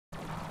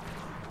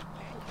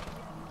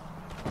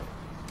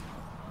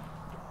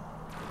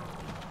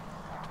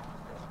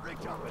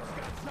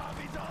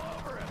Zombies all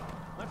over him.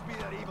 Must be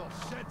that evil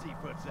scent he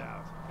puts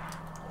out.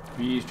 Have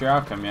you used your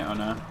outcome yet or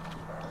no?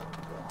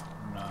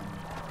 No.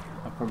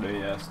 I'll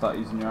probably start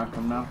using your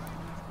outcome now.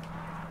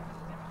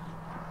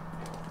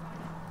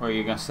 Or are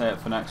you going to say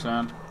it for next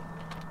round?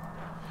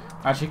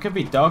 Actually, it could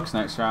be dogs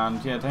next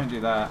round. Yeah, don't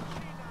do that.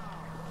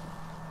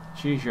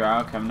 Choose your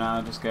outcome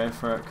now. Just go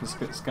for it, because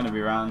it's going to be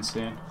round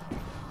soon.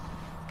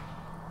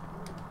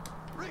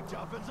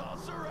 Richtofen's all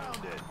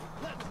surrounded.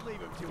 Let's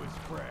leave him to his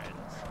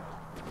friends.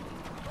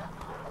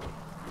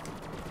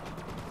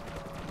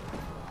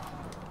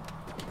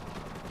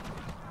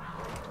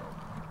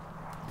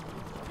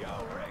 Yo,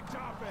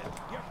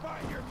 Richtofen, you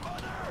find your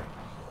mother?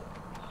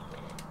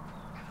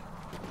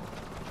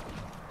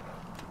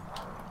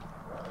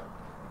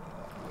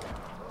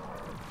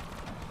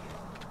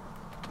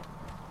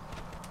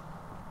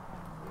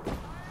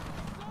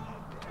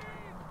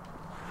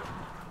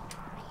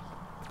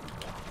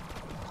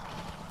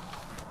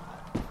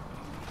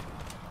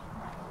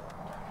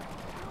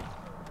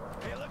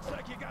 Hey, looks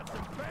like you got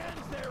some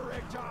fans there,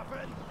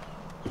 Richtofen.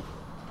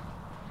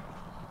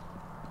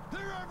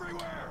 They're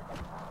everywhere.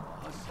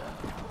 Awesome.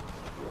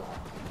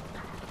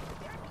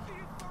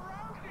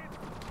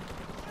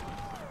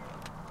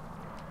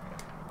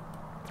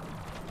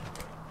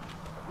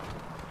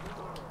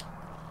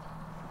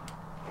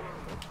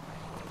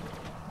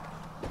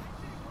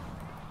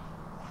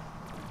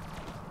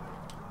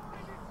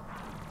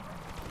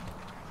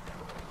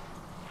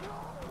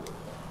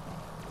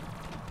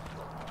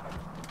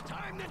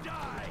 Time to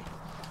die!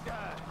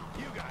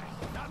 You guys,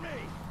 not me!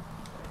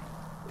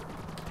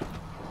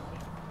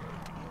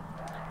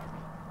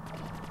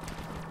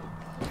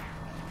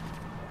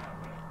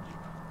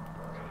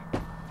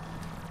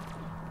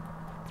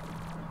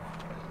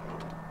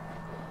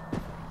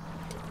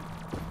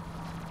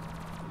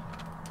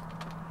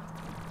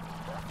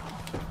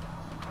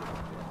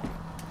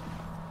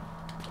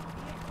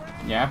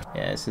 Yeah?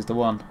 Yeah, this is the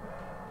one.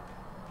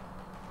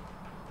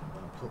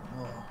 Put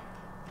more.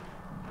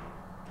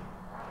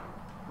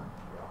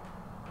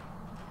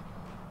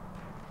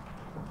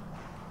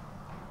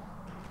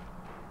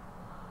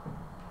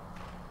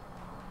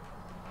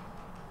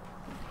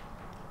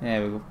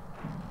 There we go.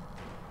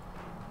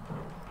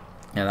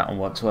 Yeah, that one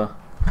works well.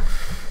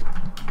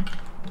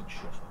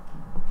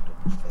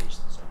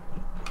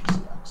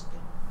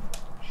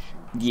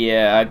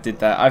 Yeah, I did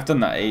that. I've done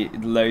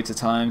that loads of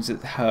times.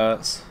 It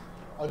hurts.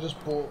 I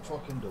just bought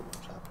fucking double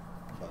tap.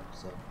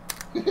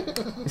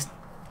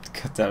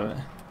 God damn it.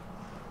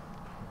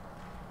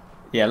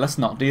 Yeah, let's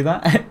not do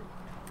that.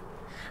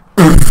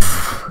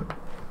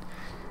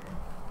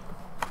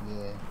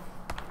 Yeah.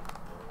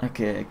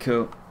 Okay,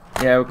 cool.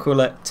 Yeah, we'll call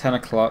it 10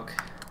 o'clock.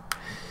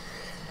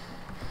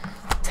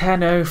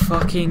 10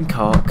 fucking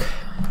cock.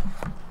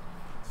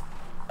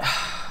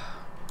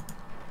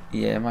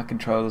 Yeah, my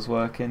controller's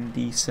working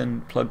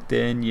decent, plugged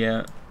in,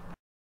 yeah.